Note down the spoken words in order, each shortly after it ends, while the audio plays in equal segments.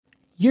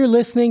You're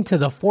listening to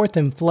the Fourth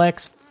and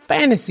Flex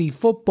Fantasy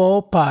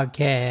Football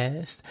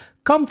Podcast.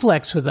 Come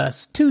flex with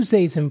us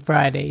Tuesdays and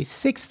Fridays,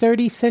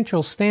 6:30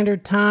 Central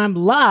Standard Time,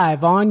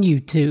 live on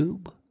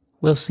YouTube.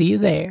 We'll see you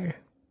there.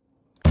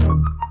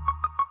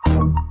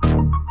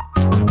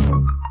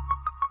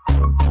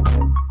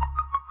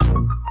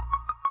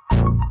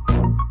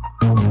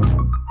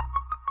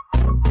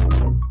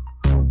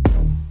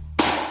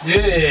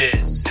 This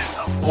is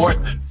the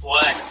Fourth and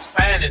Flex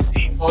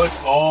Fantasy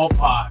Football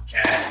Podcast.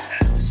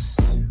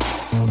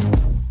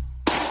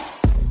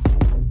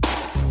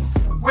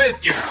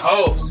 With your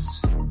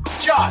hosts,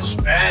 Josh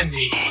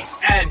Bandy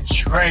and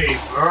Trey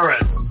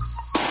Burris.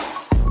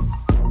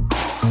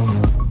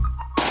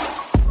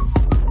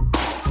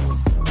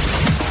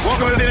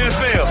 Welcome to the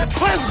NFL.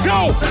 Let's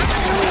go!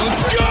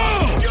 Let's go!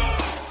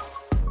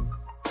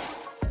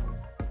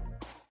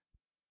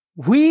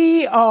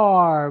 We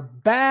are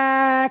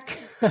back.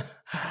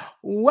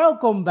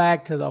 Welcome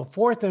back to the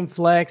Fourth and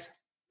Flex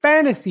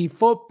Fantasy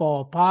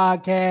Football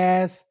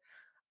Podcast.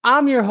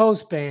 I'm your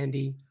host,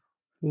 Bandy.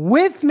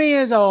 With me,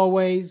 as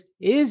always,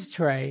 is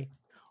Trey.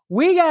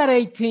 We got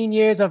 18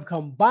 years of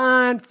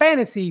combined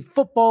fantasy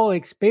football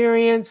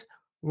experience,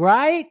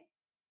 right?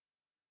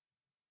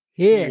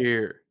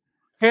 Here.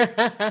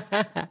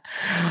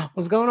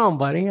 What's going on,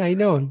 buddy? How you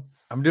doing?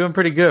 I'm doing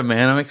pretty good,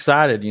 man. I'm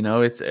excited. You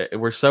know,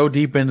 we're so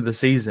deep into the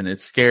season.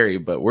 It's scary,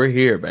 but we're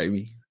here,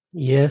 baby.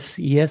 Yes,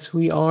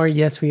 we are.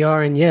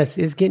 And yes,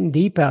 it's getting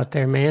deep out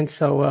there, man.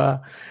 So,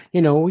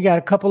 we got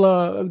a couple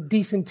of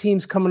decent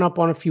teams coming up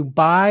on a few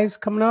buys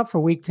coming up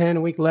for week 10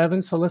 and week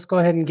 11. So let's go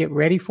ahead and get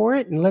ready for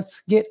it. And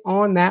let's get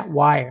on that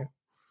wire.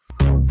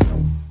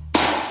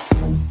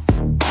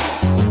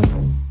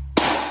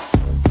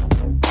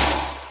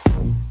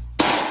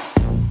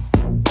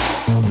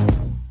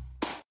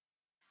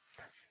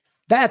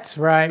 That's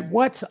right.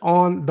 What's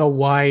on the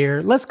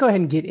wire? Let's go ahead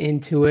and get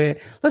into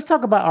it. Let's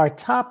talk about our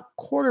top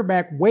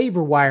quarterback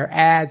waiver wire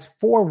ads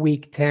for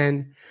week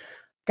 10.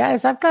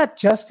 Guys, I've got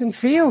Justin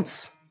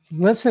Fields.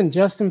 Listen,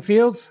 Justin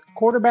Fields,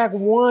 quarterback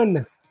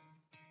 1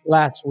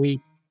 last week.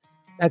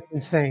 That's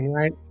insane,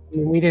 right? I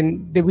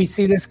mean, did we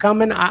see this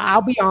coming?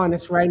 I'll be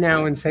honest right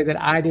now and say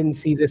that I didn't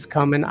see this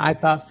coming. I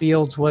thought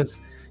Fields was,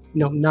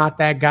 not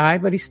that guy,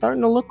 but he's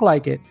starting to look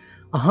like it.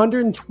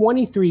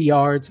 123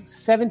 yards,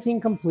 17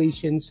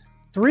 completions,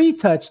 3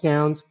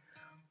 touchdowns,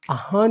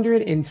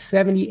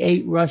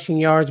 178 rushing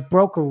yards,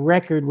 broke a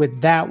record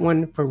with that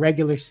one for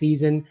regular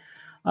season,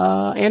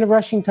 and a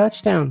rushing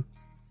touchdown.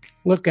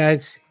 Look,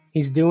 guys,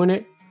 he's doing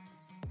it.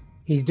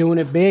 He's doing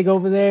it big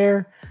over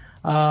there.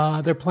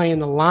 They're playing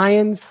the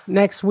Lions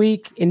next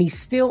week, and he's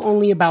still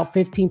only about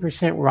 15%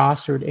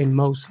 rostered in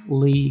most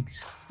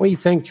leagues. What do you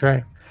think,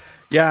 Trey?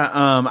 Yeah,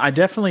 I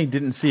definitely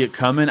didn't see it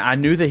coming. I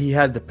knew that he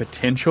had the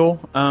potential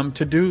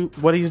to do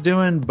what he's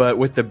doing, but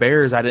with the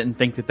Bears, I didn't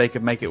think that they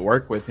could make it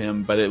work with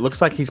him. But it looks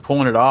like he's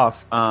pulling it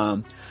off.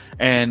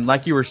 And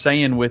like you were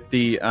saying with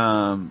the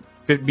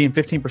being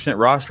 15%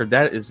 rostered,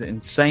 that is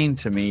insane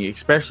to me,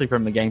 especially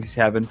from the games he's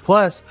having.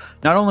 Plus,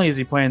 not only is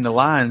he playing the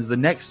Lions, the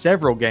next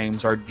several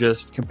games are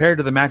just, compared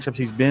to the matchups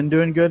he's been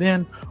doing good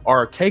in,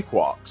 are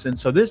cakewalks. And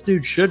so this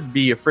dude should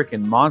be a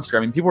freaking monster.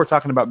 I mean, people were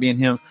talking about being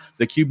him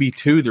the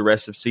QB2 the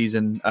rest of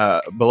season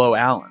below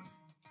Allen.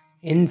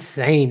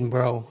 Insane,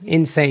 bro.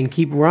 Insane.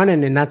 Keep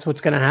running, and that's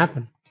what's going to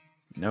happen.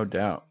 No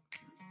doubt.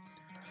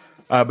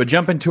 But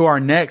jumping to our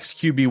next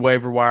QB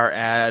waiver wire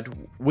ad,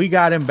 we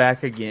got him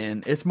back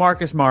again. It's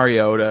Marcus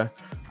Mariota.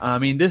 I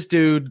mean, this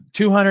dude,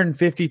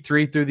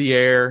 253 through the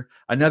air,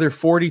 another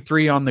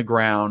 43 on the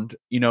ground.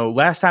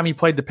 Last time he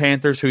played the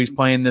Panthers, who he's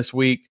playing this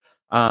week,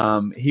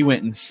 he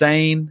went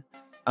insane.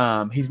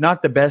 He's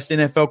not the best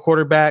NFL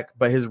quarterback,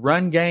 but his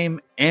run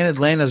game and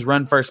Atlanta's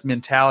run-first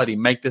mentality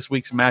make this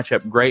week's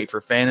matchup great for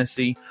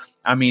fantasy.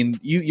 I mean,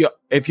 you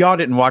if y'all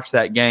didn't watch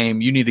that game,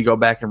 you need to go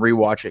back and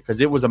rewatch it because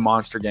it was a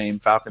monster game,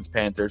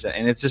 Falcons-Panthers,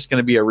 and it's just going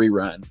to be a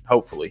rerun,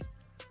 hopefully.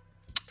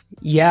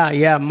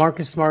 Yeah.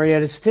 Marcus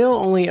Mariota is still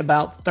only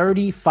about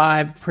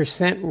 35%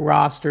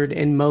 rostered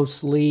in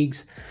most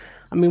leagues.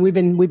 I mean, we've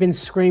been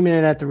screaming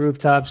it at the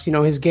rooftops.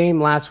 His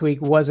game last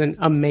week wasn't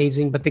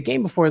amazing, but the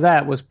game before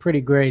that was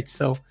pretty great.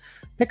 So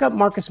pick up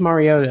Marcus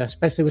Mariota,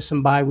 especially with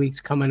some bye weeks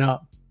coming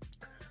up.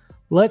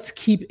 Let's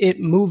keep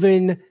it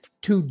moving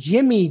to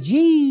Jimmy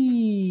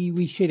G.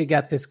 We should have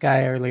got this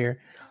guy earlier.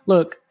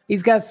 Look,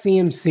 he's got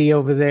CMC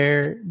over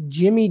there.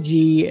 Jimmy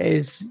G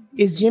is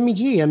Jimmy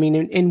G. I mean,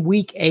 in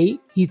week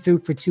 8, he threw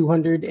for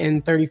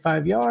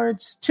 235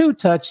 yards, 2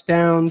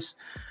 touchdowns.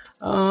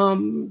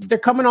 They're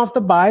coming off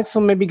the bye, so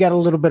maybe got a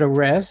little bit of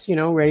rest,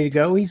 ready to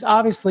go. He's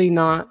obviously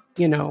not,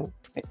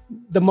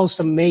 the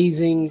most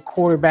amazing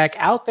quarterback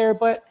out there,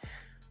 but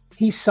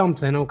he's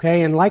something,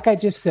 okay? And like I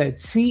just said,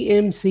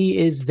 CMC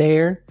is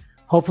there.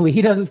 Hopefully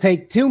he doesn't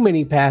take too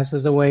many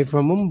passes away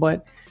from him,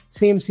 but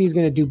CMC is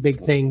going to do big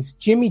things.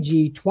 Jimmy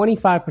G,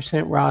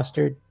 25%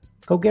 rostered.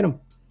 Go get him.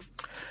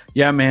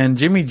 Yeah, man,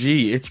 Jimmy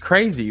G, it's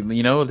crazy.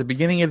 You know, at the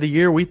beginning of the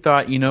year, we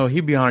thought, you know,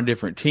 he'd be on a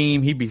different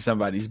team. He'd be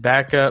somebody's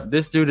backup.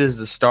 This dude is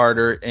the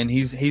starter, and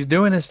he's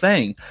doing his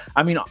thing.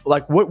 I mean,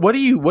 like, what do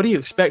you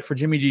expect for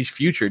Jimmy G's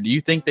future? Do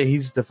you think that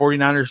he's the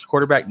 49ers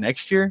quarterback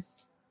next year?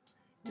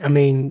 I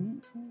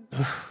mean,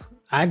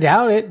 I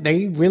doubt it.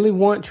 They really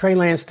want Trey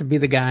Lance to be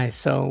the guy,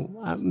 so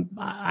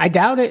I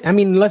doubt it. I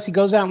mean, unless he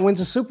goes out and wins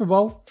a Super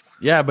Bowl.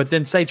 Yeah, but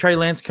then say Trey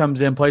Lance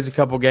comes in, plays a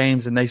couple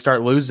games, and they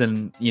start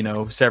losing, you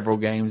know, several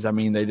games. I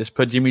mean, they just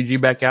put Jimmy G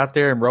back out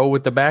there and roll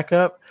with the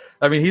backup.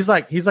 I mean, he's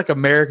like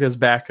America's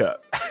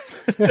backup.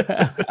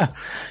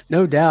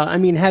 No doubt. I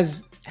mean,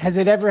 has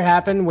it ever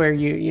happened where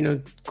you know,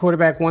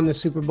 quarterback won the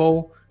Super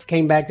Bowl,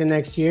 came back the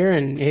next year,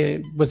 and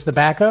it was the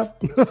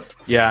backup?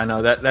 Yeah, I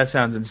know that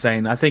sounds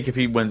insane. I think if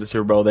he wins the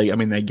Super Bowl, they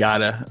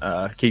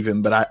gotta keep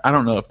him, but I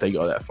don't know if they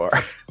go that far.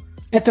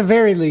 At the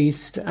very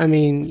least, I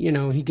mean, you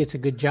know, he gets a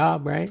good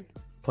job, right?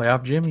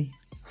 Playoff Jimmy.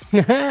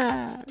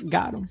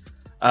 Got him.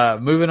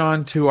 Moving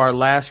on to our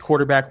last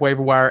quarterback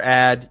waiver wire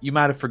ad. You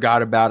might have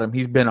forgot about him.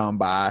 He's been on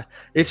by.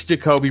 It's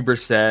Jacoby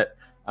Brissett.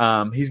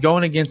 He's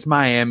going against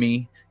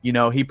Miami. You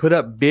know, he put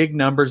up big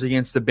numbers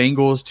against the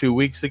Bengals 2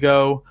 weeks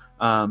ago.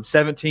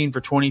 17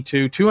 for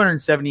 22,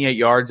 278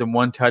 yards and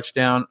 1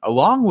 touchdown,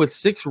 along with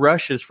 6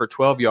 rushes for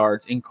 12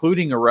 yards,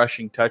 including a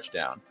rushing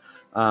touchdown.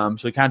 So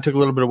he kind of took a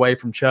little bit away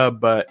from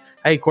Chubb, but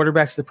hey,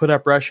 quarterbacks that put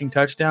up rushing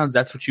touchdowns,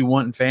 that's what you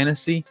want in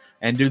fantasy.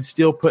 And dude's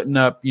still putting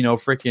up, you know,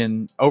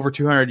 freaking over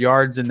 200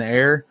 yards in the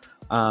air.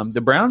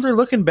 The Browns are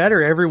looking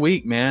better every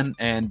week, man.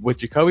 And with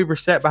Jacoby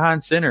Brissett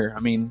behind center, I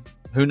mean,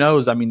 who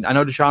knows? I mean, I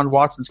know Deshaun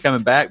Watson's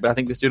coming back, but I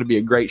think this dude will be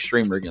a great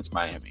streamer against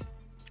Miami.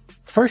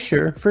 For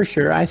sure.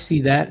 I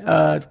see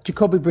that.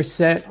 Jacoby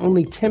Brissett,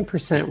 only 10%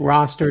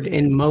 rostered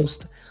in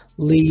most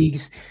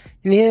leagues.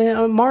 And yeah,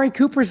 Amari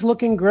Cooper's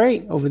looking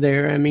great over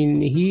there. I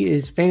mean, he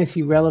is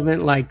fantasy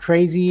relevant like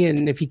crazy.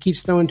 And if he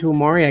keeps throwing to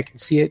Amari, I can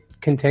see it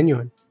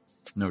continuing.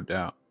 No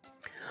doubt.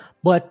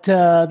 But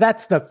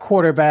that's the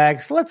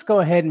quarterbacks. Let's go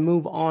ahead and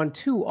move on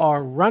to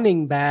our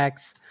running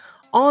backs.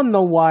 On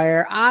the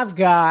wire, I've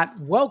got,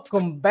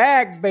 welcome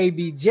back,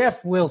 baby,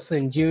 Jeff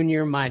Wilson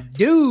Jr., my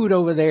dude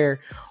over there,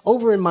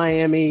 over in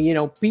Miami. You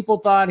know, people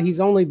thought he's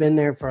only been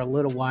there for a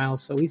little while,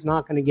 so he's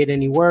not going to get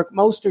any work.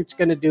 Mostert's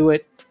going to do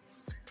it.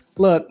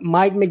 Look,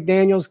 Mike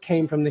McDaniels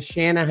came from the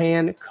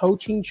Shanahan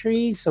coaching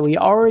tree, so he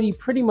already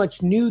pretty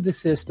much knew the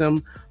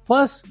system.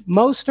 Plus,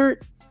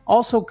 Mostert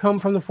also come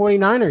from the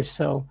 49ers,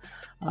 so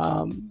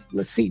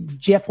let's see.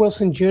 Jeff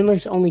Wilson Jr.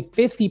 is only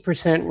 50%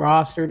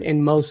 rostered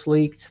in most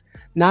leagues.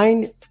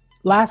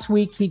 Last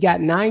week, he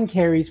got 9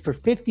 carries for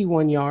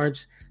 51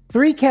 yards,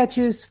 3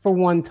 catches for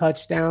 1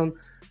 touchdown.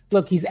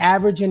 Look, he's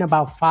averaging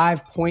about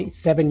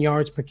 5.7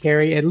 yards per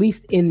carry, at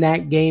least in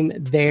that game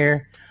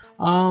there.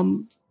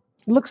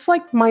 Looks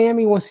like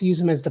Miami wants to use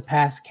him as the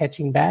pass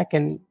catching back,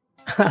 and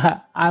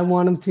I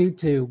want him to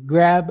too.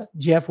 Grab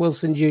Jeff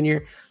Wilson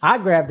Jr. I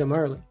grabbed him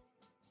early.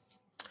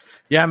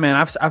 Yeah, man,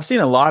 I've seen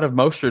a lot of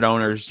Mostert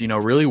owners, you know,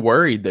 really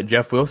worried that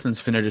Jeff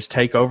Wilson's finna just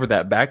take over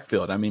that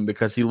backfield. I mean,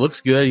 because he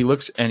looks good,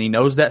 and he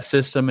knows that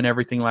system and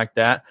everything like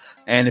that.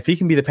 And if he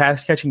can be the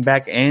pass catching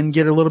back and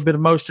get a little bit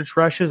of Mostert's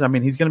rushes, I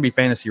mean, he's going to be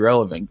fantasy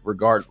relevant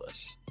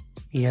regardless.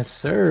 Yes,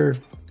 sir.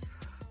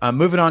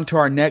 Moving on to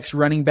our next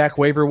running back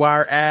waiver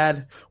wire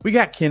ad, we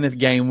got Kenneth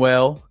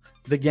Gainwell.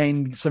 The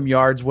gained some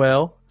yards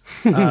well.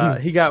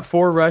 He got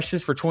 4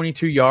 rushes for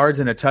 22 yards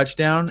and a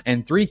touchdown,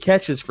 and 3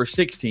 catches for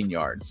 16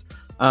 yards.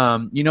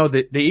 You know,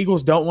 the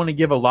Eagles don't want to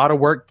give a lot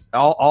of work,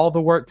 all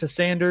the work to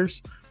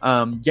Sanders.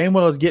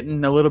 Gainwell is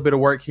getting a little bit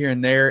of work here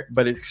and there,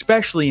 but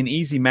especially in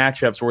easy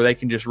matchups where they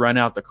can just run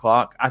out the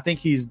clock. I think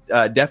he's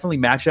definitely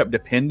matchup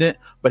dependent,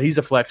 but he's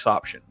a flex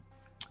option.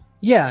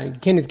 Yeah,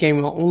 Kenneth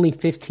Gainwell, only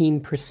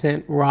 15%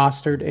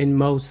 rostered in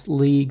most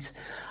leagues.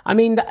 I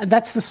mean,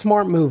 that's the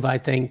smart move, I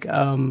think.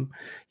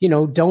 You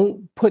know,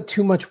 don't put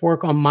too much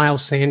work on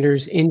Miles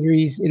Sanders.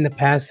 Injuries in the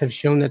past have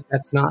shown that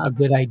that's not a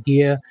good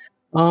idea.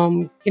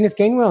 Kenneth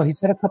Gainwell,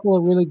 he's had a couple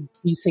of really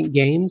decent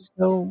games,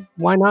 so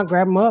why not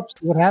grab him up,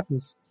 see what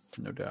happens?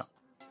 No doubt.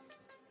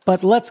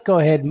 But let's go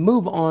ahead and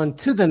move on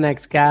to the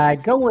next guy.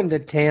 Going to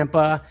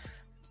Tampa.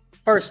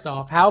 First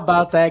off, how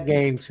about that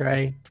game,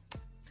 Trey?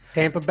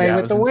 Tampa Bay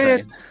with the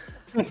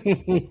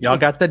win. Y'all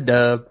got the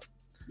dub.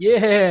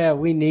 Yeah,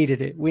 we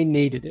needed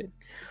it.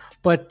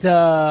 But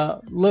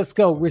let's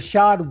go.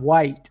 Rachaad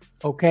White,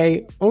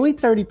 okay? Only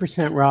 30%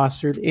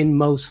 rostered in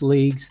most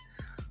leagues.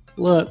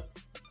 Look,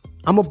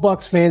 I'm a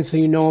Bucs fan, so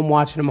you know I'm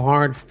watching them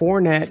hard.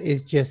 Fournette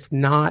is just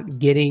not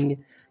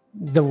getting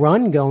the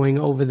run going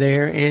over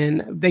there,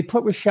 and they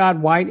put Rachaad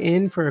White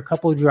in for a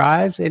couple of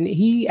drives, and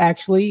he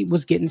actually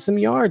was getting some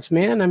yards,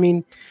 man. I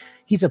mean,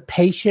 he's a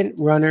patient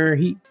runner.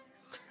 He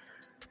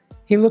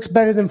looks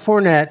better than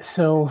Fournette.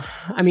 So,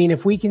 I mean,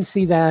 if we can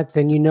see that,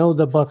 then you know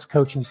the Bucs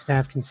coaching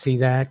staff can see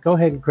that. Go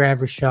ahead and grab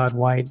Rachaad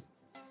White.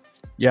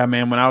 Yeah,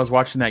 man, when I was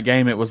watching that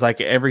game, it was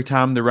like every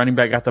time the running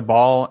back got the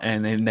ball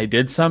and then they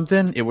did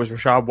something, it was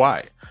Rachaad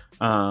White.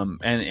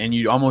 And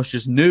you almost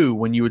just knew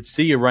when you would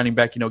see a running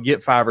back, you know,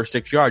 get 5 or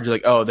 6 yards, you're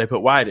like, oh, they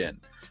put White in.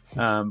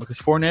 Because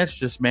Fournette's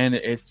just, man,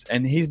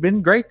 and he's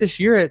been great this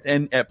year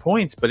at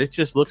points, but it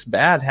just looks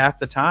bad half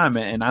the time.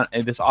 And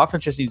this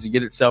offense just needs to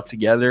get itself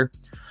together.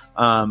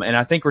 And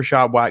I think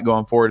Rachaad White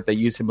going forward, if they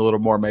use him a little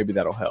more, maybe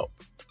that'll help.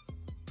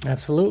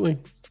 Absolutely.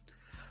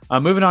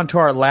 Moving on to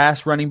our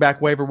last running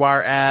back waiver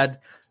wire ad.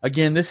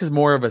 Again, this is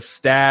more of a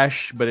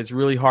stash, but it's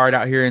really hard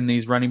out here in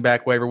these running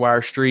back waiver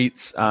wire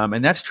streets.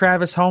 And that's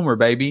Travis Homer,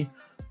 baby.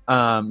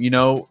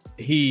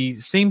 He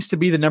seems to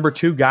be the number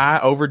 2 guy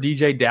over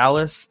DJ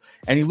Dallas,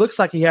 and he looks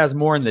like he has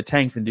more in the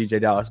tank than DJ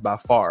Dallas by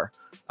far.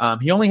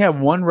 He only had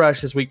 1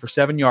 rush this week for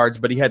 7 yards,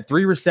 but he had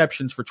 3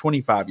 receptions for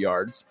 25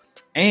 yards.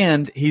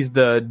 And he's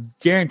the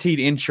guaranteed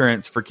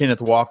insurance for Kenneth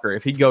Walker.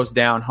 If he goes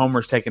down,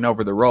 Homer's taking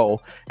over the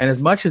role. And as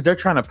much as they're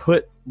trying to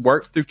put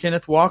work through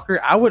Kenneth Walker,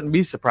 I wouldn't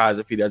be surprised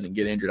if he doesn't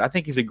get injured. I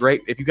think he's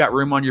if you got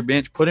room on your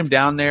bench, put him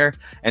down there.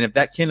 And if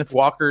that Kenneth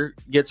Walker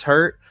gets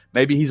hurt,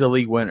 maybe he's a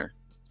league winner.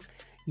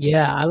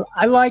 Yeah,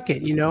 I like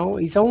it.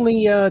 He's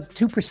only 2%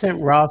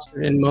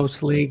 rostered in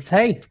most leagues.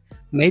 Hey,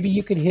 maybe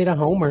you could hit a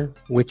homer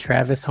with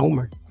Travis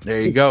Homer.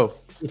 There you go.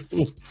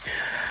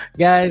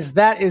 Guys,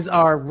 that is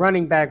our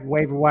running back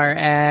waiver wire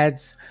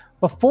ads.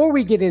 Before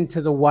we get into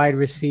the wide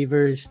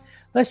receivers,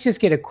 let's just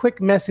get a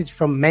quick message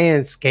from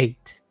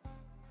Manscaped.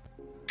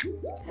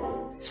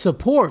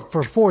 Support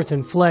for Force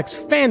and Flex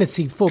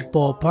Fantasy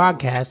Football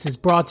Podcast is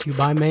brought to you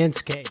by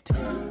Manscaped.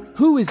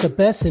 Who is the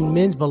best in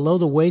men's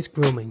below-the-waist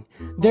grooming?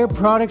 Their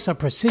products are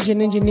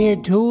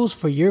precision-engineered tools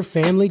for your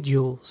family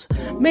jewels.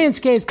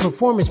 Manscaped's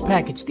Performance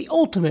Package, the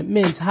ultimate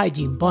men's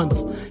hygiene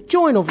bundle.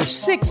 Join over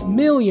 6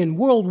 million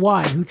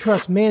worldwide who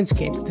trust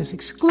Manscaped with this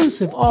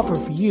exclusive offer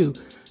for you.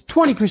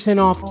 20%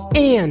 off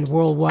and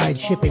worldwide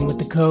shipping with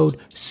the code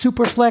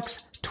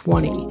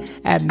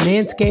SUPERFLEX20 at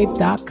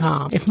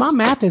manscaped.com. If my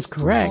math is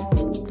correct,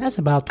 that's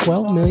about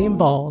 12 million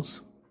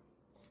balls.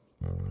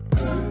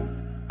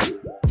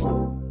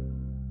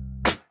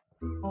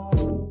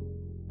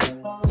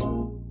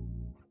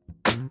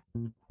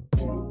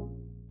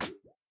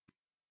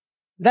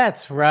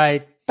 That's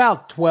right.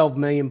 About 12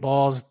 million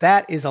balls.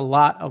 That is a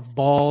lot of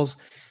balls.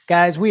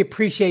 Guys, we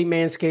appreciate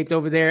Manscaped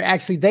over there.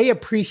 Actually, they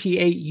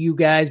appreciate you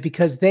guys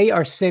because they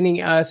are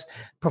sending us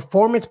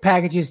performance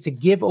packages to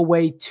give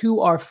away to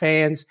our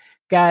fans.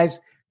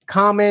 Guys,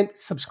 comment,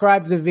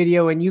 subscribe to the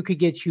video, and you could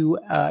get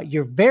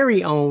your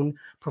very own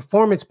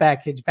performance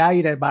package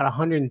valued at about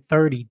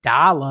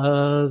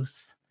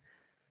 $130.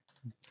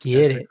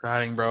 That's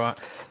exciting, bro.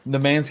 The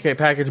Manscaped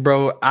package,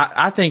 bro,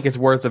 I think it's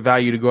worth the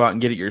value to go out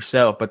and get it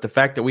yourself. But the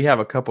fact that we have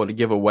a couple to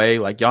give away,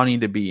 like, y'all need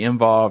to be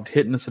involved,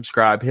 hitting the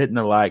subscribe, hitting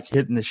the like,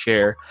 hitting the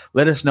share.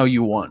 Let us know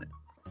you want it.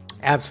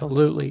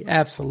 Absolutely.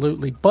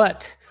 Absolutely.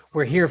 But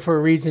we're here for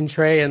a reason,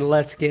 Trey, and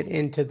let's get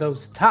into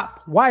those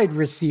top wide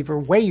receiver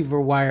waiver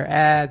wire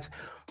ads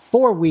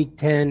for week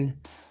 10.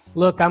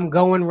 Look, I'm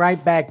going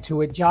right back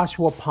to it.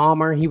 Joshua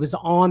Palmer, he was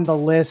on the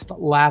list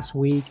last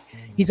week.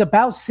 He's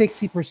about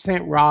 60%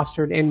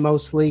 rostered in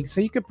most leagues, so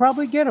you could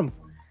probably get him.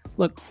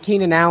 Look,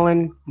 Keenan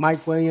Allen,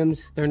 Mike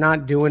Williams, they're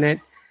not doing it.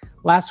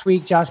 Last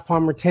week, Josh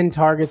Palmer, 10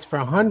 targets for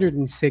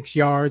 106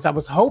 yards. I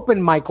was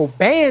hoping Michael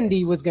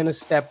Bandy was going to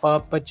step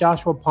up, but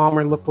Joshua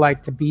Palmer looked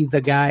like to be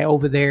the guy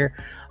over there.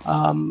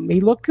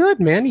 He looked good,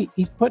 man.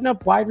 He's putting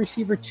up wide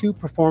receiver 2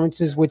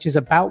 performances, which is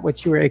about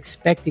what you were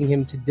expecting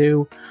him to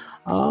do.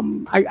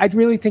 I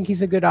really think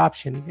he's a good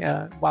option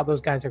while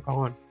those guys are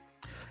gone.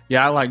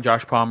 Yeah, I like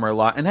Josh Palmer a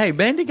lot. And hey,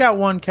 Bandy got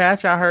 1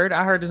 catch. I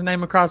heard his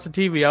name across the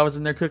TV. I was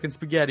in there cooking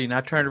spaghetti, and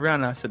I turned around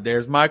and I said,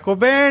 "There's Michael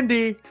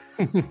Bandy."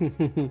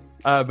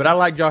 But I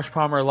like Josh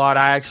Palmer a lot.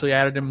 I actually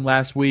added him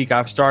last week.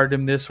 I've started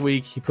him this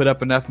week. He put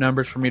up enough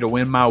numbers for me to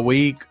win my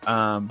week.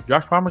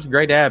 Josh Palmer's a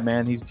great ad,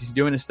 man. He's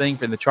doing his thing,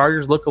 and the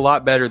Chargers look a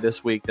lot better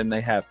this week than they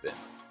have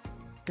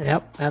been.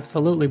 Yep,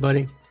 absolutely,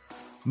 buddy.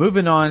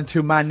 Moving on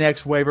to my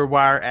next waiver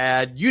wire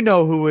ad. You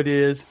know who it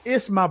is.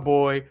 It's my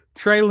boy,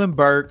 Treylon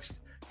Burks.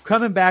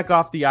 Coming back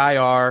off the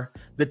IR,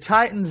 the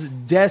Titans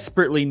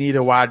desperately need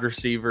a wide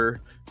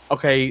receiver.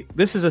 Okay,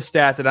 this is a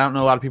stat that I don't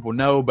know a lot of people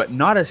know, but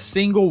not a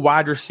single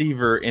wide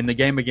receiver in the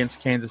game against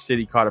Kansas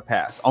City caught a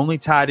pass. Only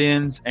tight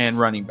ends and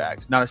running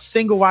backs. Not a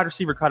single wide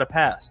receiver caught a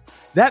pass.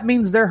 That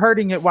means they're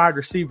hurting at wide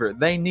receiver.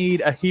 They need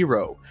a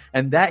hero,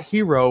 and that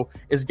hero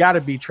has got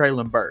to be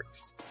Treylon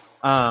Burks.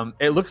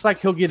 It looks like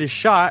he'll get his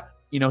shot.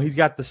 He's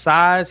got the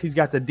size, he's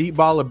got the deep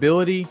ball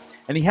ability,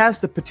 and he has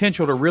the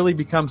potential to really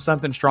become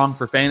something strong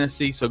for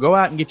fantasy. So go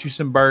out and get you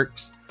some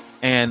Burks,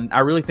 and I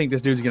really think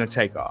this dude's going to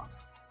take off.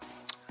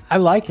 I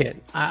like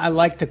it. I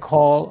like the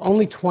call.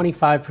 Only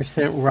 25%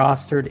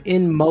 rostered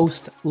in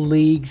most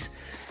leagues.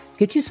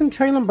 Get you some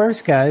Treylon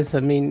Burks, guys. I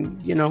mean,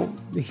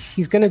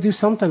 he's going to do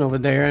something over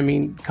there. I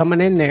mean,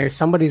 coming in there,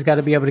 somebody's got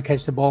to be able to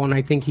catch the ball, and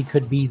I think he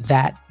could be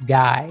that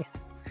guy.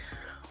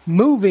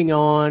 Moving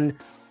on.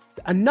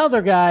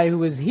 Another guy who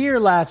was here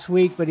last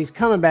week, but he's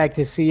coming back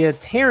to see you,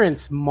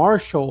 Terrence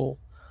Marshall.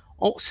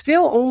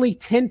 Still only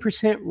 10%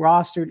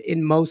 rostered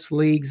in most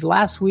leagues.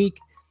 Last week,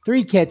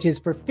 3 catches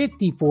for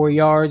 54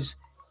 yards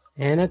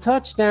and a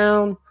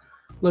touchdown.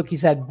 Look,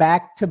 he's had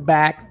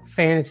back-to-back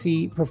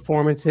fantasy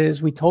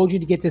performances. We told you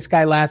to get this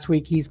guy last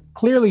week. He's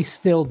clearly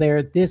still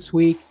there this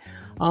week.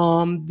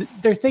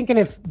 They're thinking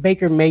if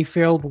Baker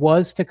Mayfield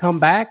was to come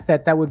back,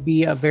 that would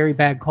be a very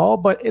bad call.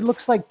 But it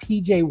looks like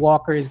P.J.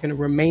 Walker is going to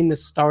remain the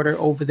starter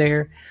over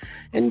there.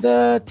 And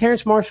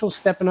Terrence Marshall's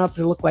stepping up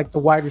to look like the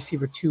wide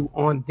receiver 2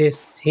 on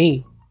this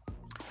team.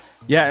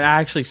 Yeah, and I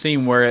actually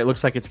seen where it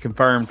looks like it's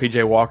confirmed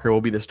P.J. Walker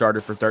will be the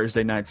starter for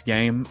Thursday night's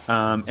game.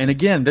 And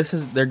again,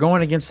 they're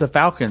going against the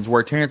Falcons,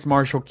 where Terrence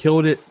Marshall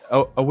killed it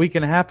a week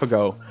and a half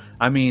ago.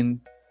 I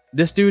mean,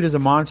 this dude is a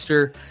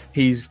monster.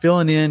 He's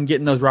filling in,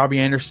 getting those Robbie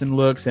Anderson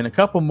looks, and a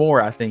couple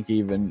more, I think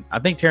even. I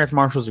think Terrence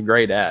Marshall's a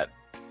great ad.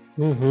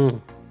 Mm-hmm.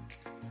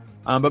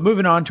 But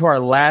moving on to our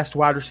last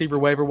wide receiver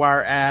waiver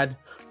wire ad,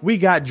 we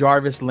got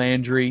Jarvis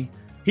Landry.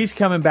 He's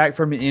coming back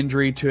from an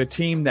injury to a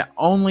team that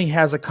only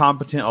has a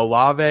competent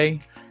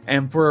Olave,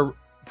 and for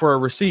a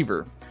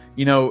receiver.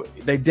 You know,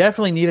 they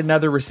definitely need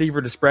another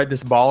receiver to spread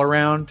this ball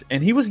around,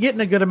 and he was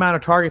getting a good amount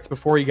of targets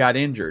before he got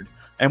injured.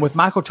 And with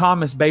Michael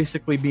Thomas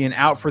basically being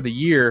out for the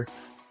year,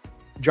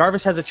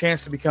 Jarvis has a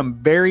chance to become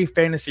very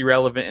fantasy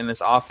relevant in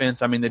this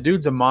offense. I mean, the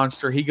dude's a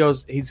monster.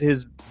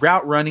 His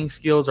route running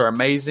skills are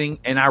amazing,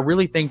 and I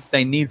really think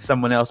they need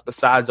someone else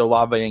besides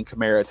Olave and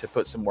Kamara to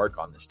put some work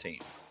on this team.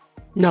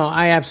 No,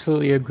 I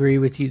absolutely agree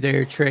with you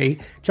there, Trey.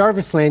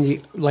 Jarvis Landry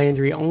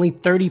only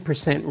 30%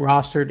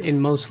 rostered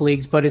in most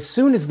leagues, but as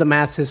soon as the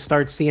masses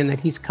start seeing that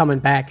he's coming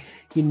back,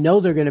 you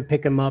know they're going to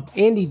pick him up.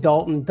 Andy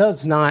Dalton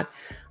does not.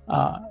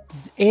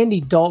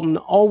 Andy Dalton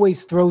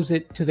always throws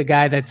it to the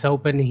guy that's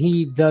open.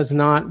 He does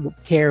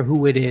not care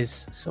who it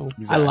is. So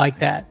exactly. I like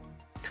that.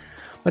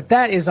 But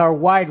that is our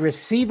wide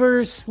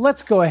receivers.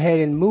 Let's go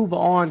ahead and move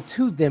on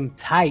to them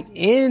tight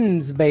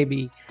ends,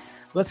 baby.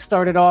 Let's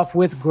start it off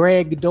with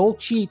Greg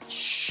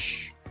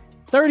Dulcich,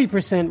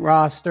 30%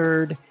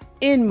 rostered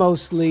in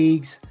most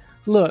leagues.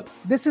 Look,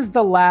 this is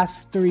the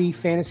last 3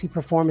 fantasy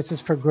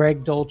performances for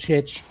Greg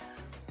Dulcich.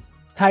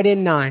 Tight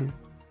end 9,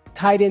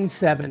 tight end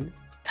 7,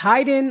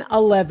 tight end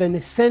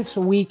 11 since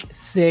week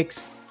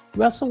 6.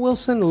 Russell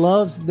Wilson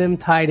loves them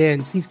tight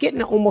ends. He's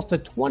getting almost a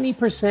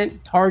 20%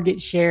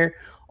 target share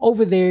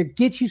over there.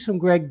 Get you some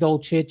Greg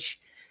Dulcich.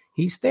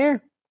 He's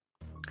there.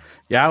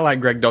 Yeah, I like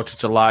Greg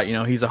Dulcich a lot. You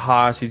know, he's a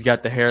hoss. He's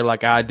got the hair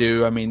like I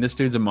do. I mean, this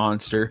dude's a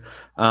monster.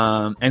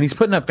 And he's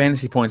putting up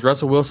fantasy points.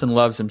 Russell Wilson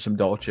loves him some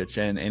Dulcich.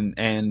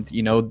 And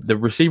you know, the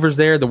receivers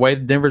there, the way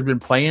Denver's been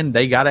playing,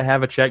 they got to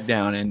have a check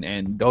down.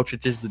 And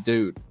Dulcich is the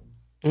dude.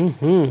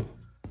 Mm-hmm.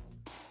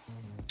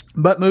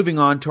 But moving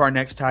on to our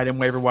next tight end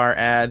waiver wire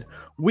ad,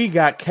 we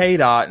got K.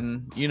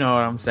 Dotton. You know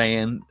what I'm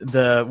saying?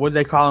 What did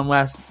they call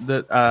him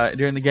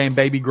during the game?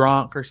 Baby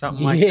Gronk or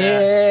something like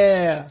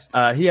that.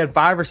 Yeah. He had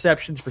 5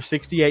 receptions for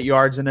 68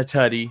 yards and a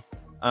tutty.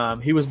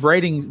 He was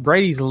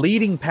Brady's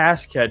leading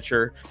pass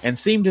catcher and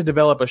seemed to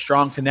develop a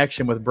strong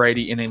connection with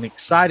Brady in an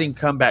exciting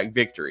comeback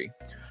victory.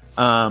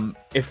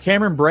 If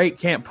Cameron Brate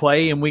can't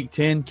play in Week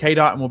 10, K.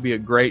 Dotton will be a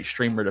great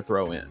streamer to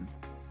throw in.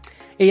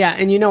 Yeah,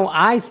 and, you know,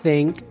 I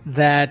think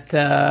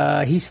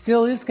that he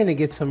still is going to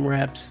get some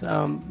reps.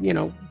 You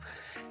know,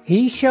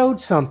 he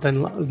showed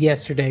something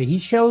yesterday. He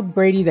showed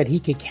Brady that he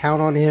could count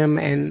on him,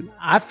 and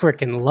I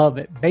freaking love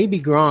it.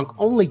 Baby Gronk,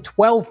 only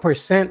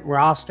 12%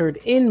 rostered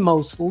in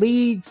most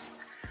leagues.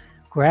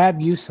 Grab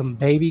you some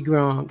Baby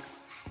Gronk.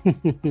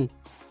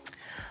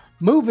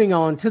 Moving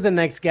on to the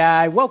next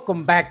guy.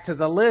 Welcome back to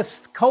the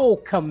list.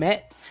 Cole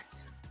Kmet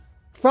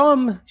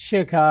from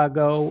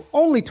Chicago,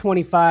 only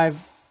 25%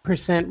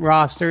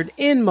 rostered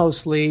in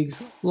most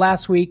leagues.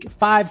 Last week,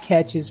 5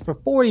 catches for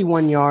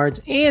 41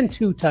 yards and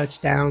 2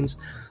 touchdowns.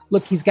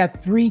 Look, he's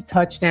got 3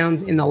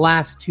 touchdowns in the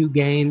last 2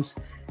 games,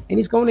 and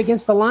he's going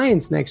against the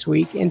Lions next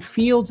week, and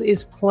Fields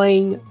is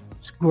playing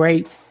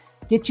great.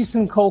 Get you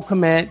some Cole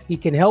Kmet. He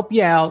can help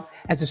you out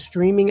as a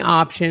streaming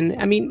option.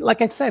 I mean,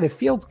 like I said, if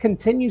Fields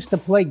continues to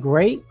play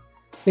great,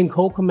 then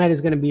Cole Kmet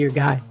is going to be your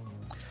guy.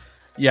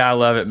 Yeah, I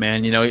love it,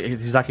 man. You know,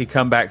 he's like he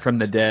come back from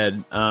the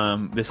dead.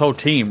 This whole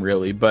team,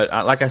 really. But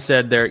like I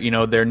said,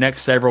 their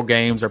next several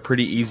games are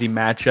pretty easy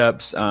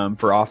matchups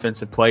for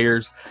offensive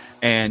players.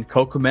 And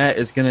Cole Kmet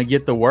is going to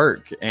get the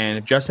work. And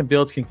if Justin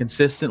Fields can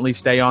consistently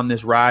stay on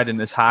this ride and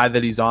this high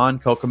that he's on,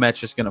 Cole Kmet's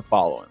just going to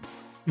follow him.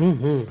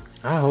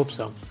 Mm-hmm. I hope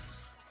so.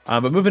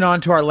 But moving on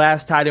to our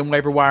last tight end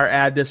waiver wire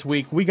ad this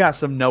week, we got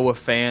some Noah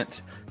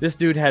Fant. This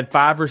dude had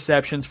 5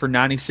 receptions for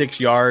 96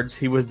 yards.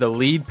 He was the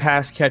lead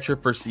pass catcher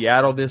for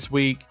Seattle this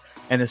week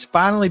and has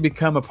finally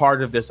become a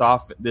part of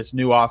this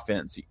new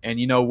offense. And,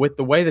 you know, with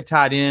the way the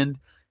tight end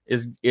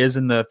is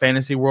in the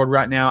fantasy world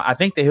right now, I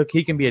think that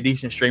he can be a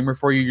decent streamer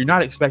for you. You're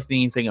not expecting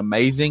anything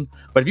amazing,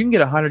 but if you can get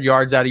 100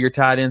 yards out of your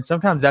tight end,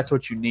 sometimes that's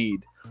what you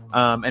need.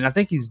 And I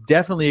think he's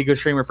definitely a good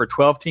streamer for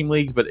 12-team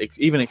leagues, but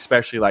even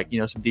especially like, you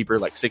know, some deeper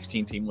like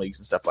 16-team leagues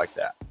and stuff like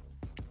that.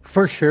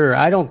 For sure.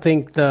 I don't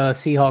think the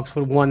Seahawks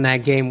would have won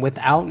that game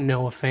without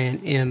Noah Fant.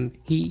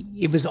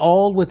 It was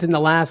all within the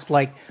last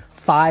like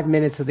 5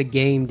 minutes of the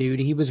game, dude.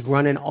 He was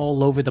running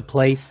all over the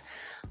place.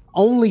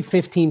 Only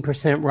 15%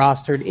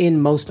 rostered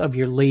in most of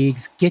your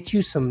leagues. Get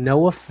you some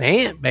Noah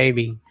Fant,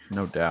 baby.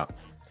 No doubt.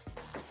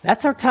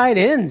 That's our tight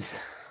ends.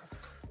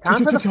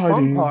 Time for the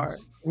fun part.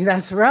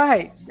 That's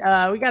right.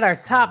 We got our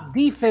top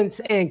defense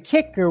and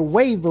kicker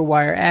waiver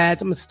wire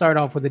ads. I'm going to start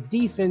off with a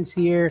defense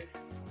here.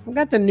 We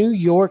got the New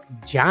York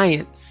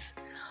Giants.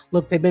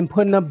 Look, they've been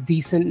putting up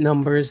decent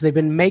numbers. They've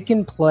been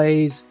making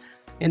plays,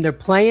 and they're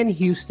playing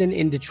Houston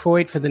and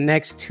Detroit for the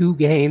next 2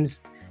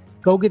 games.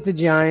 Go get the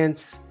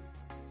Giants.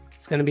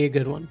 It's going to be a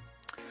good one.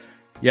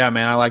 Yeah,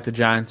 man, I like the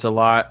Giants a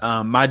lot.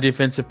 My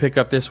defensive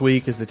pickup this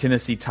week is the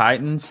Tennessee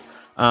Titans.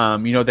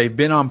 They've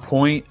been on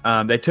point.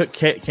 They took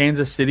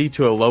Kansas City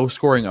to a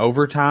low-scoring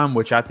overtime,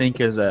 which I think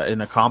is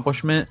an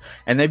accomplishment.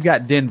 And they've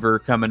got Denver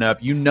coming up.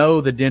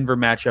 The Denver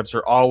matchups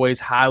are always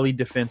highly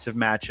defensive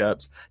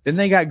matchups. Then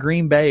they got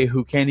Green Bay,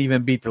 who can't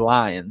even beat the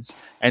Lions,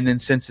 and then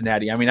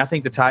Cincinnati. I mean, I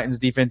think the Titans'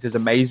 defense is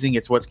amazing.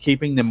 It's what's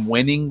keeping them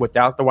winning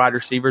without the wide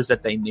receivers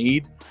that they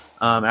need.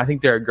 And I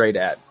think they're a great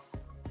ad.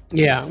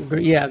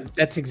 Yeah,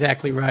 that's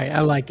exactly right. I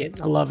like it.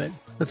 I love it.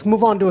 Let's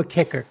move on to a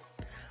kicker.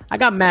 I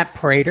got Matt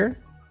Prater.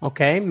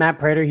 Okay, Matt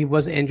Prater, he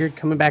was injured,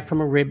 coming back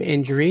from a rib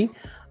injury.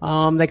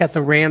 They got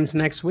the Rams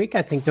next week.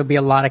 I think there'll be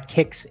a lot of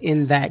kicks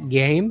in that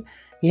game.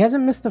 He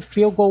hasn't missed a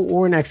field goal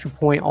or an extra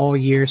point all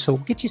year, so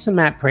get you some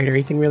Matt Prater.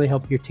 He can really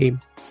help your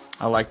team.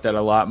 I like that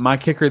a lot. My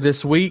kicker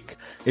this week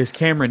is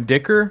Cameron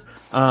Dicker.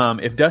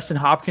 If Dustin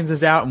Hopkins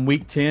is out in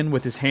week 10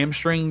 with his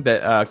hamstring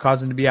that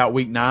caused him to be out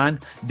week 9,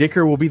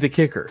 Dicker will be the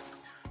kicker.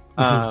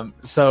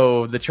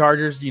 So the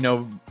Chargers,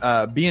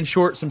 being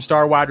short some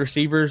star wide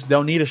receivers,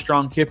 they'll need a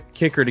strong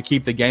kicker to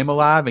keep the game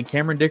alive, and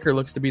Cameron Dicker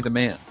looks to be the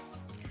man.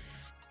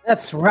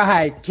 That's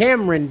right.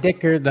 Cameron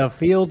Dicker, the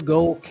field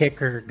goal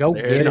kicker. Go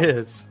get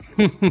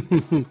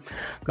him.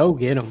 Go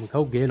get him.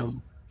 Go get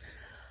him.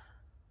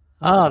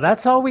 Oh,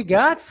 that's all we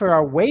got for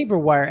our waiver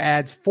wire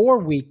ads for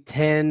week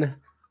 10.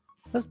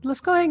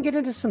 Let's go ahead and get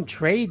into some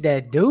trade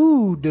that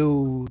dude.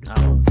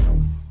 Oh.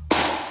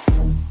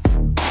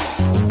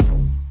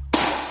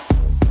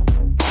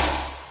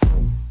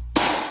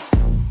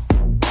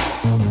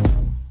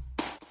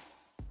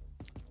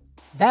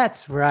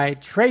 That's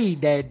right. Trade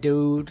that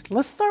dude.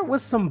 Let's start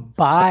with some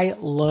buy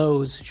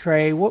lows,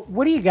 Trey.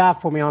 What do you got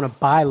for me on a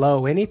buy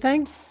low?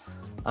 Anything?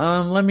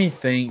 Let me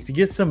think. To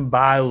get some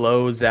buy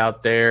lows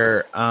out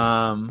there,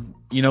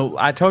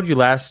 I told you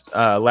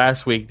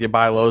last week the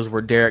buy lows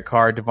were Derek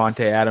Carr,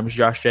 Devontae Adams,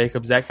 Josh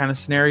Jacobs, that kind of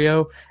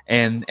scenario.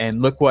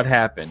 And look what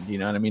happened. You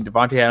know what I mean?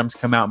 Devontae Adams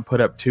come out and put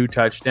up 2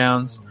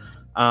 touchdowns.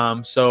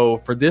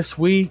 So for this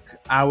week,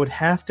 I would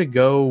have to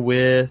go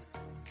with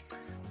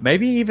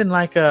maybe even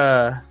like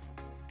a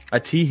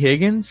T.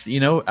 Higgins. He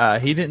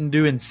didn't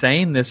do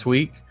insane this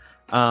week.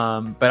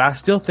 But I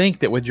still think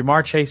that with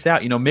Jamar Chase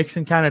out,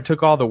 Mixon kind of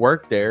took all the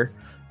work there.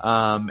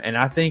 And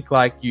I think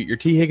like your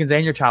T. Higgins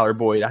and your Tyler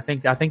Boyd, I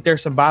think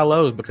there's some buy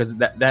lows because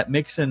that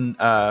Mixon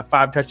 5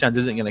 touchdowns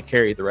isn't going to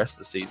carry the rest of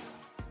the season.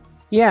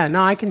 Yeah,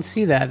 no, I can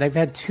see that. They've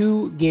had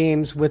 2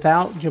 games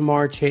without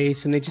Jamar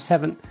Chase, and they just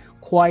haven't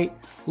quite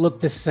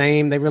looked the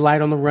same. They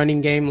relied on the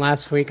running game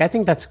last week. I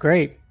think that's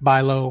great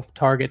buy low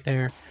target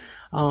there.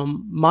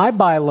 My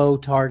buy low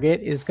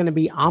target is going to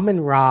be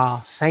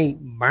Amon-Ra St.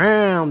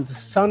 Brown, the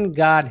sun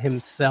god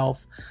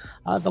himself.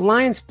 The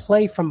Lions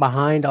play from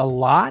behind a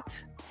lot,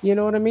 you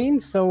know what I mean?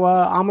 So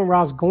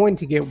Amon-Ra is going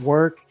to get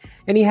work,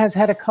 and he has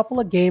had a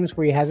couple of games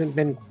where he hasn't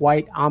been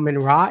quite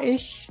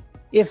Amon-Ra-ish,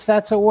 if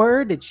that's a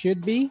word. It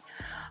should be.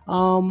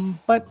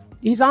 But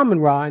he's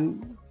Amon-Ra,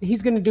 and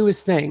he's going to do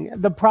his thing.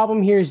 The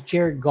problem here is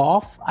Jared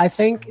Goff, I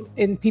think,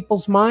 in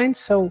people's minds.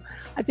 So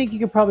I think you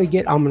could probably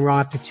get Amon-Ra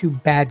after 2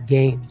 bad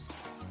games.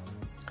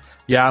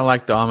 Yeah, I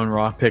like the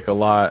Amon-Ra pick a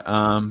lot.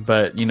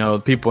 But,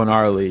 people in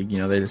our league,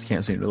 they just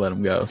can't seem to let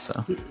him go.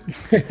 So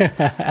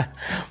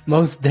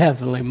Most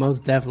definitely.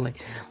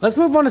 Let's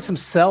move on to some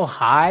sell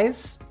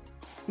highs.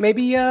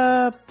 Maybe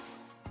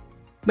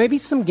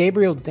some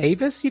Gabriel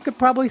Davis you could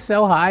probably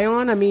sell high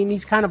on. I mean,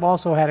 he's kind of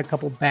also had a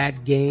couple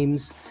bad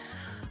games.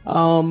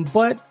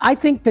 But I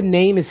think the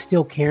name is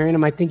still carrying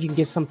him. I think you can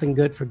get something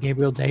good for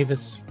Gabriel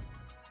Davis.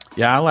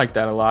 Yeah, I like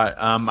that a lot.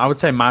 I would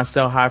say my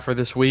sell high for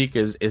this week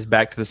is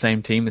back to the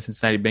same team, the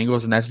Cincinnati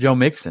Bengals, and that's Joe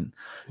Mixon.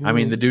 I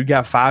mean, the dude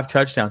got 5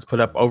 touchdowns, put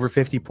up over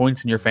 50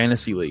 points in your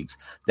fantasy leagues.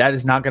 That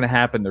is not going to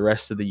happen the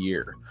rest of the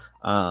year.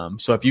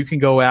 So if you can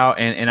go out,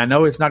 and I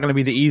know it's not going to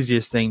be the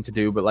easiest thing to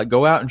do, but like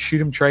go out and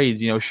shoot him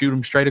trades, shoot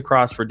him straight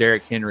across for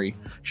Derrick Henry,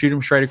 shoot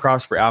him straight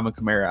across for Alvin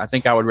Kamara. I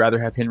think I would rather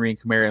have Henry and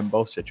Kamara in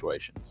both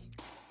situations.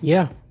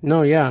 Yeah,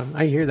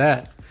 I hear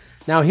that.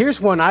 Now, here's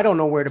one I don't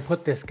know where to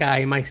put this guy.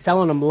 Am I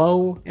selling him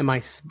low? Am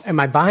I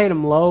buying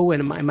him low?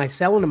 And am I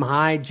selling him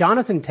high?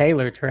 Jonathan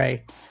Taylor,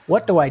 Trey.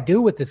 What do I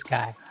do with this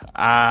guy?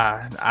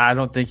 I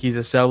don't think he's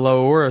a sell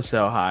low or a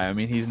sell high. I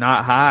mean, he's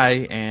not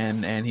high,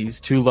 and he's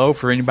too low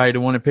for anybody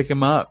to want to pick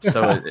him up.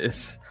 So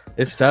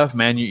it's tough,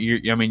 man.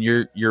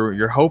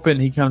 You're hoping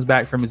he comes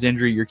back from his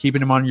injury. You're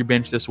keeping him on your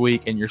bench this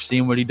week, and you're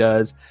seeing what he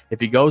does. If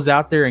he goes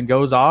out there and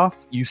goes off,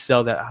 you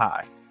sell that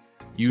high.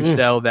 You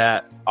sell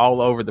that all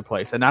over the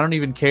place. And I don't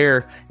even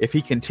care if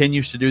he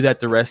continues to do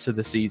that the rest of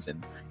the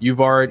season.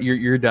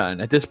 You're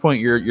done. At this point,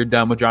 you're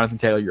done with Jonathan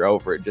Taylor. You're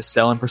over it. Just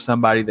selling for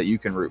somebody that you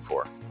can root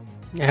for.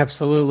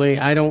 Absolutely.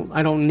 I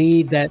don't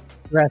need that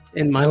threat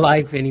in my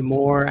life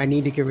anymore. I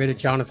need to get rid of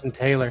Jonathan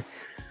Taylor.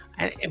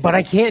 But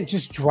I can't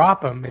just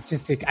drop him. It's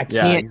just I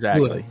can't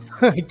do it.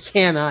 I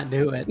cannot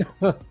do it.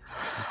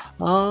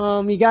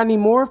 You got any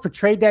more for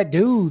Trade That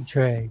Dude,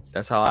 Trey?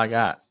 That's all I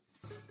got.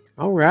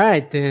 All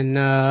right, then.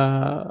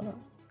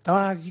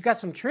 You got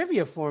some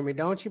trivia for me,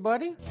 don't you,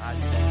 buddy?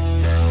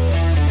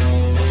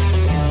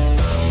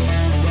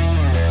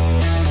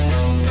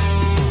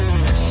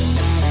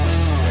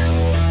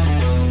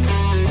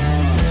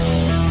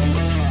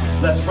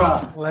 Let's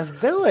rock. Let's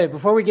do it.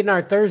 Before we get in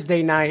our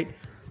Thursday night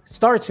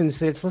starts and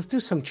sits, let's do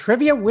some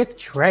trivia with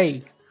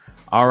Trey.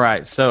 All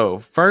right. So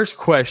first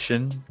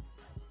question,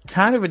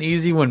 kind of an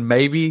easy one,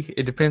 maybe.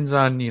 It depends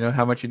on,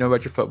 how much you know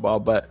about your football,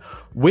 but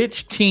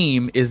which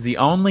team is the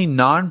only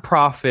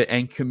nonprofit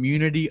and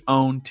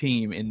community-owned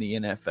team in the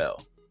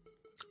NFL?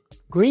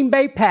 Green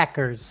Bay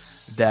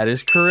Packers. That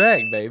is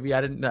correct, baby.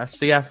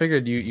 I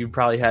figured you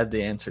probably had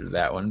the answer to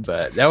that one,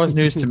 but that was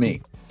news to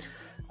me.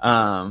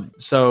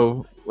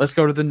 So let's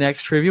go to the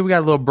next trivia. We got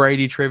a little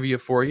Brady trivia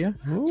for you.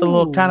 It's a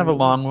little kind of a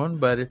long one,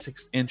 but it's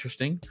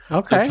interesting.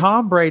 Okay. So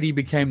Tom Brady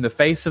became the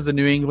face of the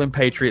New England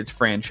Patriots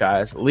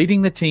franchise,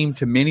 leading the team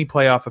to many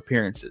playoff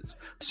appearances,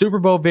 Super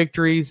Bowl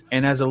victories,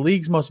 and as the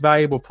league's most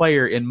valuable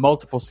player in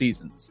multiple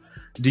seasons.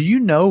 Do you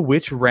know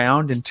which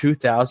round in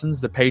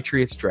 2000s the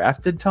Patriots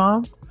drafted,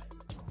 Tom?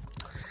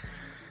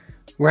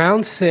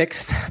 Round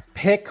 6,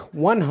 pick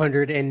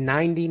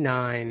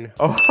 199.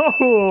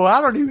 Oh,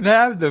 I don't even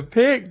have the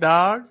pick,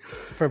 dog.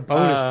 For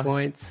bonus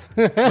points.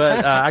 But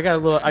I got a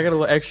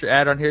little extra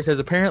add on here. It says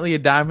apparently a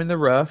dime in the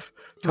rough.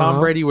 Tom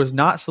Brady was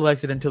not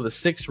selected until the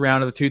 6th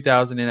round of the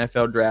 2000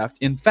 NFL draft.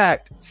 In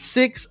fact,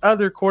 6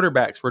 other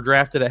quarterbacks were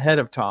drafted ahead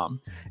of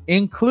Tom,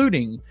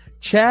 including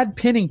Chad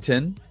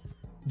Pennington,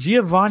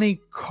 Giovanni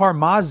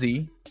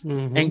Carmazzi,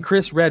 and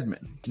Chris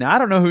Redmond. Now, I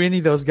don't know who any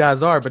of those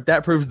guys are, but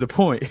that proves the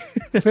point.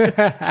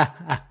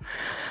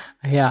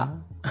 Yeah.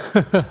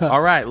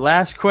 All right,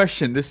 last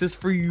question. This is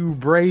for you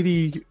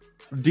Brady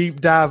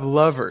deep dive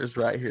lovers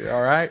right here,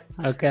 all right?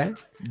 Okay.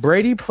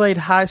 Brady played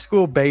high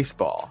school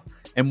baseball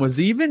and was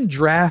even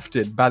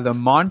drafted by the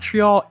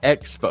Montreal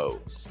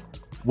Expos.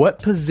 What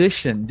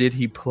position did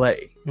he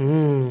play?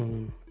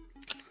 He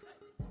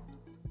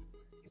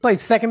played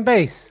second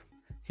base.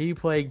 He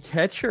played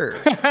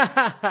catcher.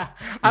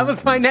 That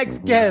was my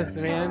next guess,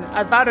 man.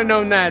 If I'd have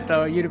known that,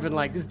 though, you'd have been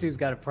like, this dude's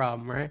got a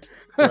problem, right?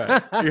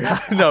 Right. Yeah,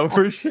 no,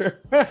 for sure.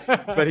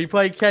 But he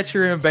played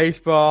catcher in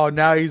baseball.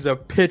 Now he's a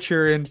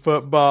pitcher in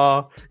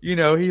football. He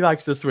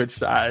likes to switch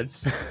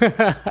sides.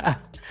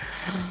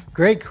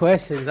 Great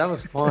questions. That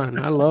was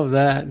fun. I love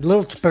that. A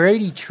little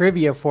Brady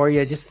trivia for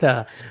you, just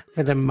for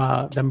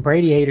them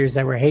Brady haters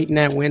that were hating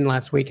that win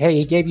last week. Hey,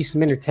 he gave you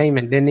some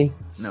entertainment, didn't he?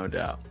 No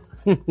doubt.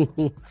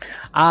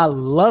 I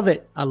love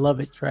it. I love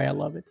it, Trey. I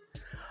love it.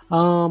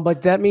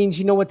 But that means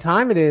you know what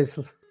time it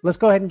is. Let's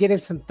go ahead and get in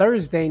some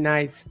Thursday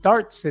night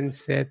starts and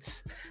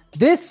sits.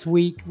 This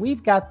week,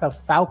 we've got the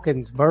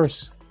Falcons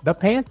versus the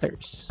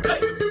Panthers.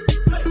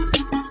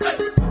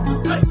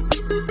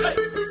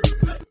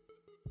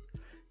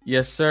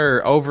 Yes,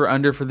 sir. Over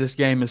under for this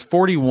game is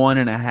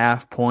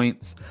 41.5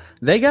 points.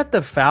 They got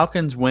the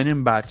Falcons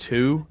winning by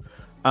 2.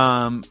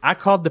 I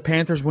called the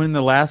Panthers winning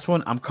the last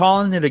one. I'm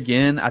calling it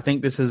again. I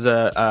think this is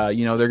they're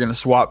going to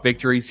swap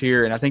victories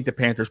here, and I think the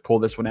Panthers pull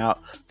this one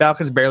out.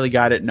 Falcons barely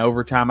got it in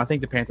overtime. I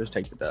think the Panthers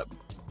take the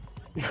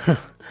dub.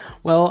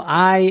 Well,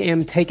 I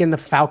am taking the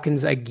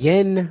Falcons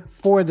again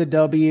for the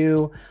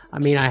W. I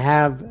mean, I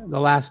have the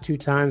last 2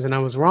 times, and I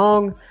was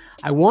wrong.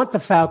 I want the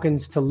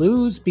Falcons to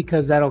lose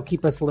because that'll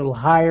keep us a little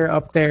higher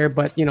up there,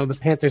 but, the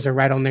Panthers are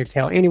right on their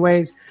tail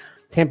anyways.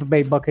 Tampa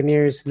Bay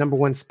Buccaneers, number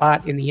 1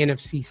 spot in the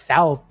NFC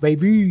South,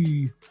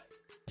 baby.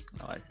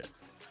 I like it.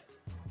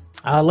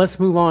 Let's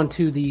move on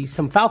to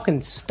some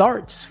Falcons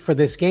starts for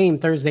this game,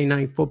 Thursday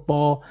Night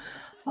Football.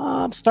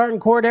 Starting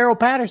Cordero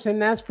Patterson,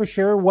 that's for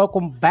sure.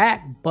 Welcome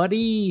back,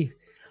 buddy.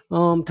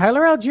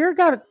 Tyler Algier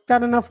got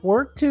enough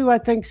work to, I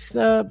think,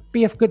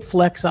 be a good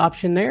flex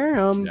option there.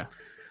 Yeah.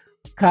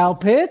 Kyle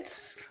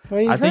Pitts.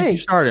 I think you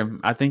start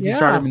him. I think you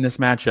start him in this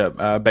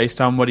matchup based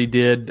on what he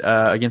did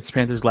against the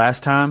Panthers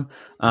last time.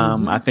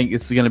 I think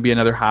it's going to be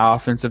another high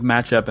offensive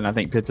matchup, and I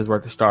think Pitts is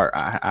worth a start.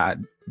 I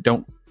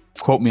don't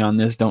quote me on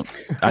this.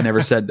 I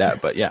never said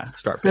that, but yeah,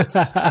 start Pitts.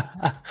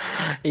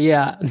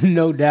 Yeah,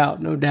 no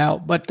doubt.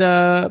 But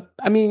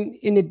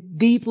in a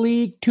deep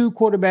league,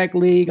 2-quarterback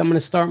league, I'm going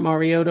to start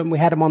Mariota. We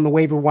had him on the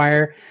waiver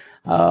wire.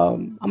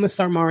 I'm going to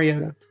start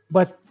Mariota.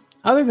 But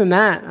other than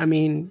that,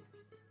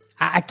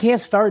 I can't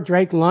start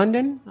Drake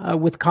London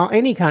with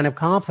any kind of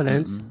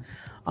confidence.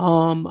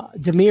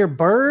 Damiere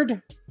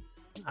Byrd,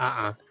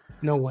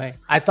 no way.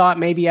 I thought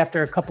maybe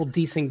after a couple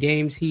decent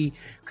games he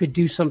could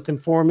do something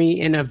for me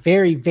in a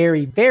very,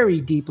 very,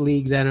 very deep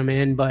league that I'm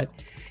in, but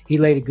he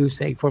laid a goose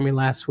egg for me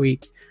last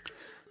week.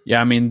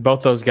 Yeah,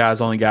 both those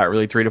guys only got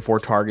really 3 to 4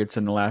 targets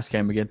in the last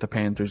game against the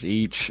Panthers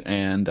each,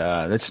 and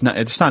it's not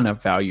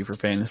enough value for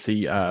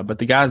fantasy. But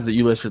the guys that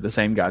you listed are the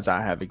same guys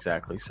I have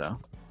exactly. So.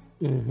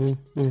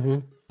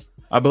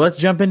 But let's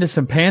jump into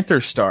some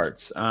Panthers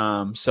starts.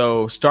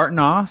 So starting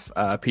off,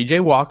 PJ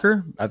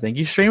Walker, I think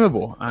he's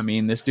streamable. I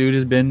mean, this dude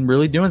has been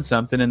really doing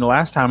something. And the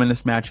last time in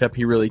this matchup,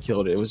 he really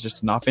killed it. It was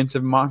just an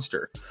offensive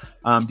monster.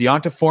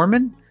 Deonta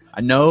Foreman,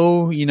 I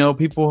know,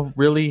 people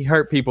really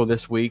hurt people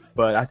this week,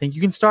 but I think you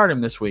can start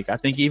him this week. I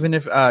think even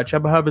if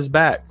Chuba Hubbard is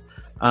back,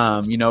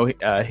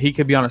 he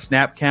could be on a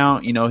snap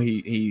count.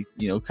 He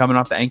coming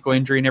off the ankle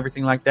injury and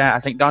everything like that. I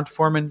think Deonta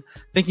Foreman, I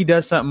think he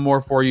does something more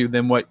for you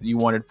than what you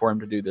wanted for him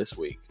to do this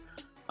week.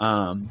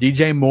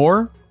 DJ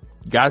Moore,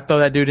 got to throw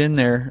that dude in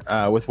there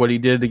with what he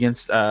did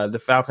against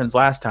the Falcons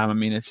last time. I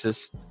mean, it's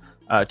just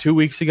 2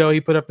 weeks ago he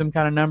put up them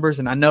kind of numbers,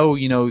 and I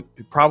know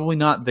probably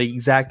not the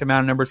exact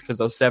amount of numbers because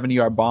those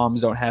 70-yard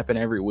bombs don't happen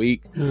every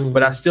week,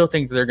 but I still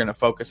think that they're going to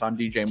focus on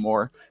DJ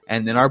Moore.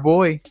 And then our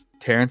boy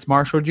Terrence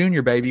Marshall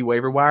Jr., baby,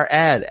 waiver wire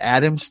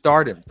add him,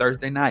 start him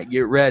Thursday night.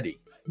 Get ready.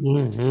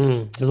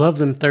 Mm-hmm. I love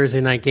them Thursday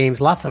night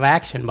games. Lots of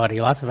action, buddy.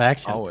 Lots of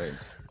action.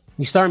 Always.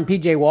 You starting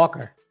PJ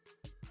Walker?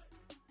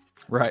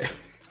 Right.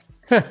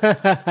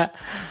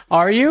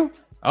 Are you?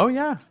 Oh,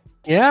 yeah.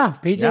 Yeah,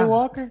 PJ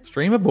Walker.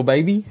 Streamable,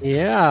 baby.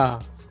 Yeah.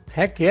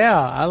 Heck yeah.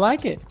 I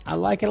like it. I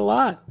like it a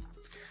lot.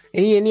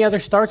 Any other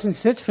starts and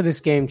sits for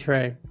this game,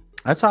 Trey?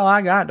 That's all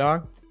I got,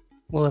 dog.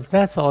 Well, if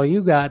that's all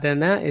you got,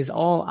 then that is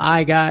all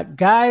I got.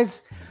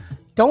 Guys,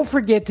 don't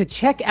forget to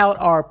check out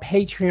our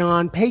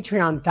Patreon,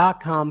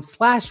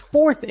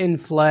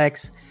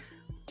 patreon.com/4thandflex.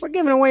 We're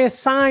giving away a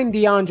signed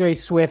DeAndre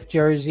Swift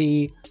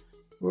jersey.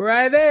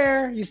 Right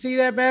there. You see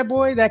that bad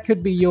boy? That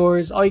could be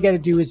yours. All you got to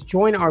do is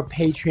join our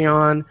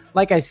Patreon.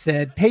 Like I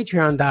said,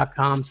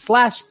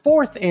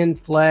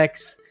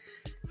 patreon.com/4thandflex.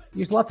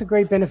 There's lots of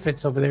great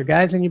benefits over there,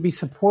 guys, and you'll be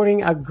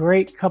supporting a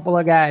great couple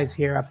of guys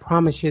here. I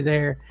promise you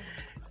there.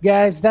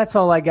 Guys, that's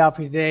all I got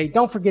for today.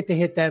 Don't forget to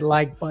hit that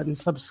like button,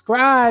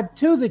 subscribe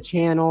to the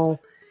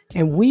channel,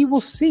 and we will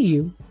see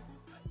you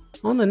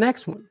on the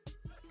next one.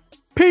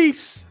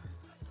 Peace.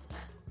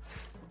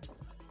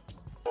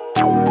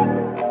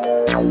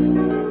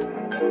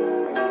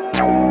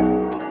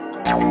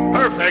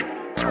 Perfect.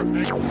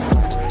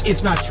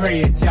 It's not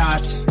Trey and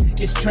Josh,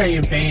 it's Trey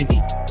and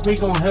Bandy. We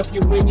gonna help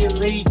you win your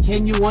league.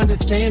 Can you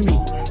understand me?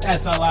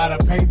 That's a lot of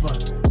paper.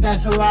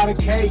 That's a lot of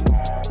cake.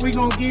 We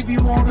gonna give you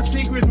all the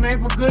secrets,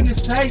 man, for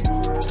goodness sake.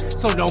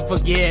 So don't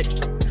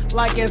forget,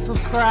 like and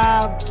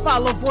subscribe.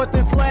 Follow Fourth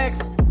and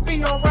Flex. Be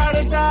your ride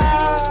or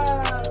die.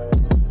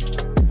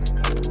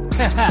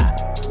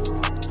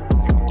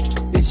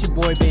 This your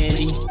boy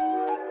Bandy.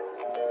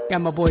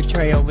 Got my boy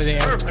Trey over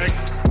there. Perfect.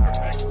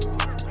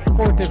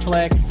 Fourth and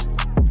Flex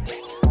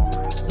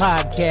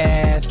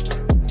podcast.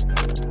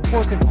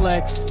 Fourth and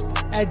Flex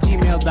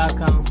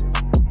 @gmail.com.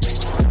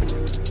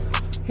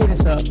 Hit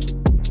us up.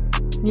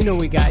 You know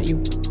we got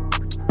you.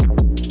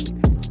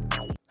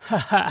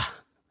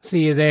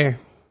 See you there.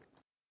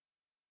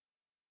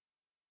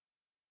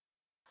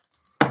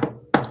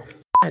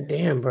 God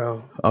damn,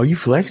 bro. Oh, you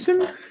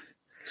flexing?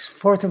 It's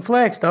Fourth and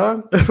Flex,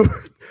 dog.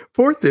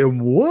 Fourth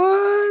and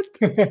what?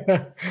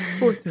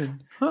 Fourth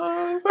and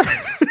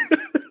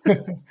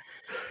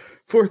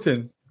Fourth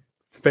and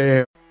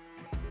fair.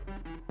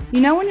 You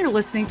know when you're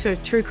listening to a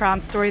true crime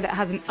story that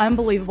has an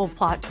unbelievable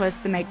plot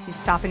twist that makes you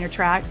stop in your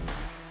tracks?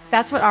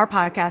 That's what our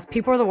podcast,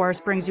 People Are the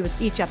Worst, brings you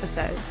with each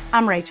episode.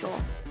 I'm Rachel.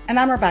 And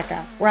I'm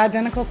Rebecca. We're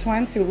identical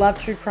twins who love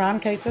true crime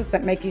cases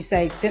that make you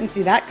say, didn't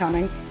see that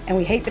coming, and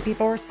we hate the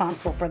people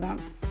responsible for them.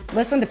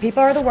 Listen to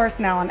People Are the Worst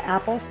now on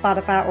Apple,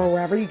 Spotify, or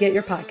wherever you get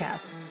your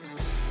podcasts.